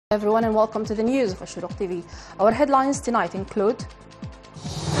Everyone, and welcome to the news of Ashorooq TV. Our headlines tonight include: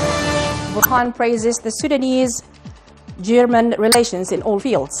 Burhan praises the Sudanese-German relations in all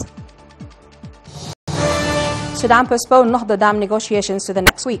fields. Sudan postponed Nahda Dam negotiations to the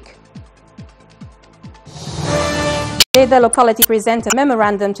next week. The locality present a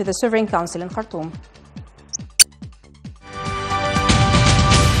memorandum to the Sovereign Council in Khartoum.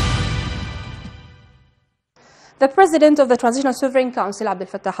 The President of the Transitional Sovereign Council, Abdel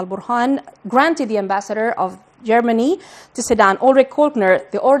Fattah al-Burhan, granted the Ambassador of Germany to Sudan, Ulrich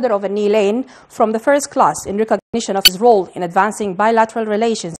Kolkner, the Order of a Knee from the first class in recognition of his role in advancing bilateral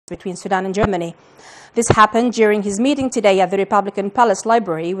relations between Sudan and Germany. This happened during his meeting today at the Republican Palace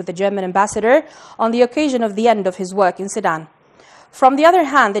Library with the German ambassador on the occasion of the end of his work in Sudan. From the other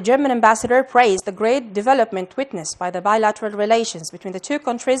hand, the German ambassador praised the great development witnessed by the bilateral relations between the two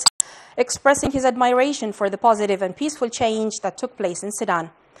countries, expressing his admiration for the positive and peaceful change that took place in Sudan.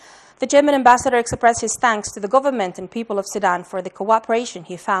 The German ambassador expressed his thanks to the government and people of Sudan for the cooperation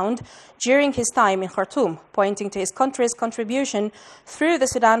he found during his time in Khartoum, pointing to his country's contribution through the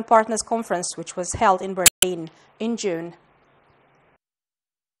Sudan Partners Conference, which was held in Berlin in June.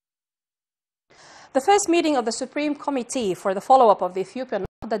 The first meeting of the Supreme Committee for the follow-up of the Ethiopian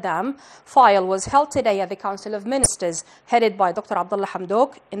Nahda Dam file was held today at the Council of Ministers, headed by Dr. Abdullah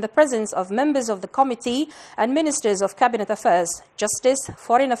Hamdok, in the presence of members of the committee and ministers of Cabinet Affairs, Justice,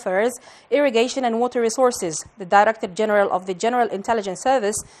 Foreign Affairs, Irrigation and Water Resources, the Director General of the General Intelligence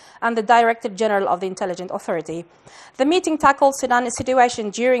Service, and the Director General of the Intelligence Authority. The meeting tackled Sudan's situation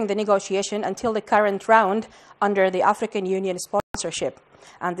during the negotiation until the current round under the African Union sponsorship,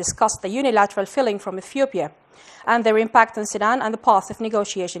 and discussed the unilateral filling from Ethiopia and their impact on Sudan and the path of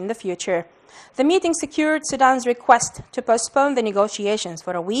negotiation in the future. The meeting secured Sudan's request to postpone the negotiations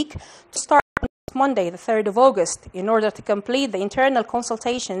for a week to start on Monday, the 3rd of August, in order to complete the internal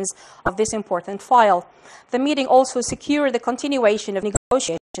consultations of this important file. The meeting also secured the continuation of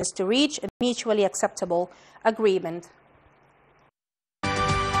negotiations to reach a mutually acceptable agreement.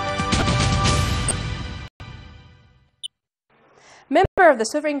 Member of the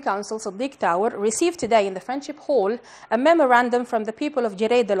Sovereign Council, Sadiq Tower, received today in the Friendship Hall a memorandum from the people of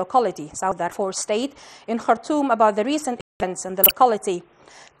Jareda locality, South Darfur state, in Khartoum about the recent events in the locality.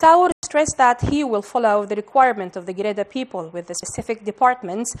 Tower stressed that he will follow the requirement of the Jareda people with the specific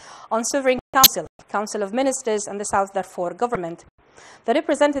departments on Sovereign Council, Council of Ministers, and the South Darfur government. The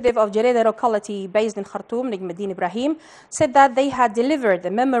representative of Jareda locality based in Khartoum, Nigmuddin Ibrahim, said that they had delivered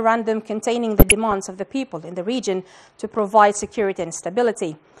a memorandum containing the demands of the people in the region to provide security and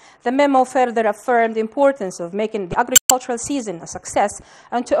stability. The memo further affirmed the importance of making the agricultural season a success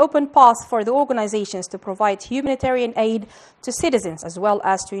and to open paths for the organizations to provide humanitarian aid to citizens as well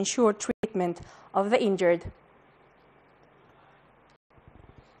as to ensure treatment of the injured.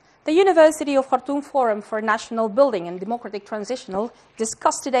 The University of Khartoum Forum for National Building and Democratic Transitional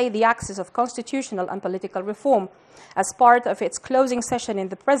discussed today the axis of constitutional and political reform as part of its closing session in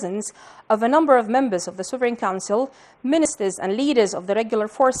the presence of a number of members of the Sovereign Council, ministers and leaders of the regular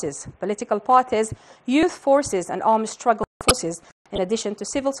forces, political parties, youth forces and armed struggle forces, in addition to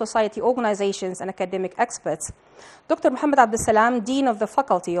civil society organizations and academic experts. Dr. Mohammed Abdel Salam, Dean of the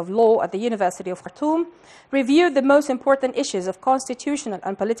Faculty of Law at the University of Khartoum, reviewed the most important issues of constitutional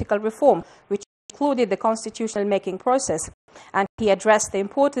and political reform, which included the constitutional making process, and he addressed the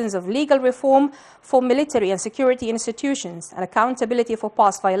importance of legal reform for military and security institutions and accountability for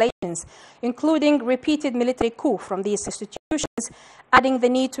past violations, including repeated military coups from these institutions, adding the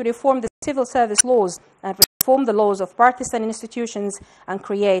need to reform the civil service laws and reform the laws of partisan institutions and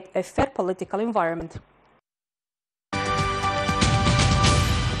create a fair political environment.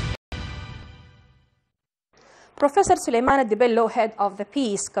 Professor Suleiman Dibello, head of the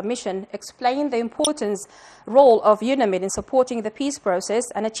Peace Commission, explained the important role of UNAMID in supporting the peace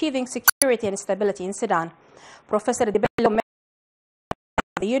process and achieving security and stability in Sudan. Professor Dibello met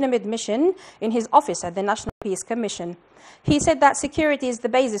the UNAMID mission in his office at the National Peace Commission. He said that security is the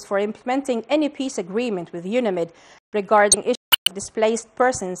basis for implementing any peace agreement with UNAMID regarding issues of displaced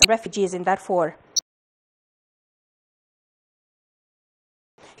persons and refugees in Darfur.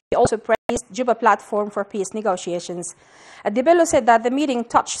 He also praised Juba Platform for Peace negotiations. Dibello said that the meeting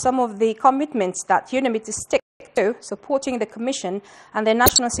touched some of the commitments that UNAMID is stick to, supporting the Commission and the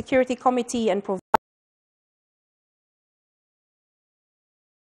National Security Committee and providing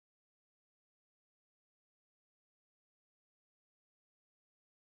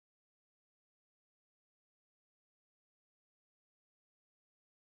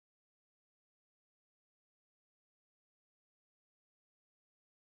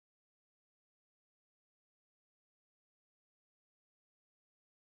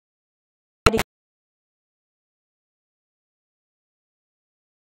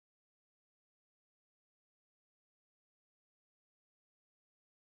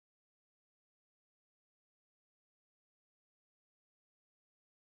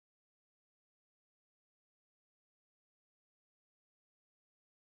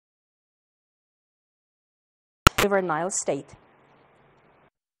River Nile State.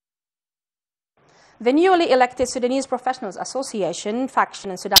 The newly elected Sudanese Professionals Association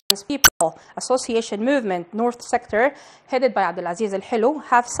faction and Sudan's People Association Movement North Sector, headed by Abdulaziz Al-Hilu,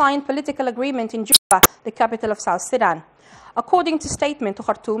 have signed political agreement in Juba, the capital of South Sudan. According to statement to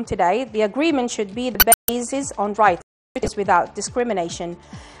Khartoum today, the agreement should be the basis on rights without discrimination.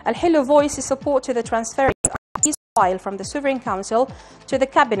 Al-Hilu voiced support to the transferring of his file from the Sovereign Council to the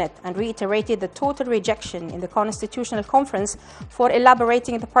Cabinet and reiterated the total rejection in the Constitutional Conference for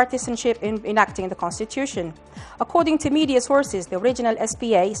elaborating the partisanship in enacting the Constitution. According to media sources, the original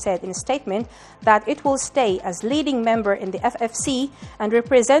SPA said in a statement that it will stay as leading member in the FFC and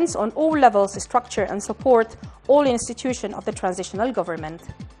represents on all levels the structure and support all institutions of the transitional government.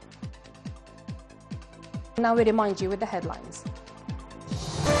 Now we remind you with the headlines.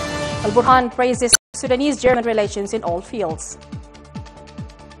 Al-Burhan praises Sudanese-German relations in all fields.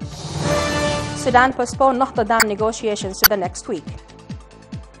 Sudan postponed Nahda Dam negotiations to the next week.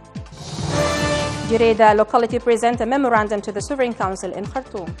 Jireda locality present a memorandum to the Sovereign Council in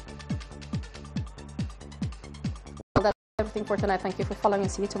Khartoum. That's everything for tonight. Thank you for following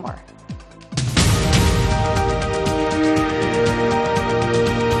and see you tomorrow.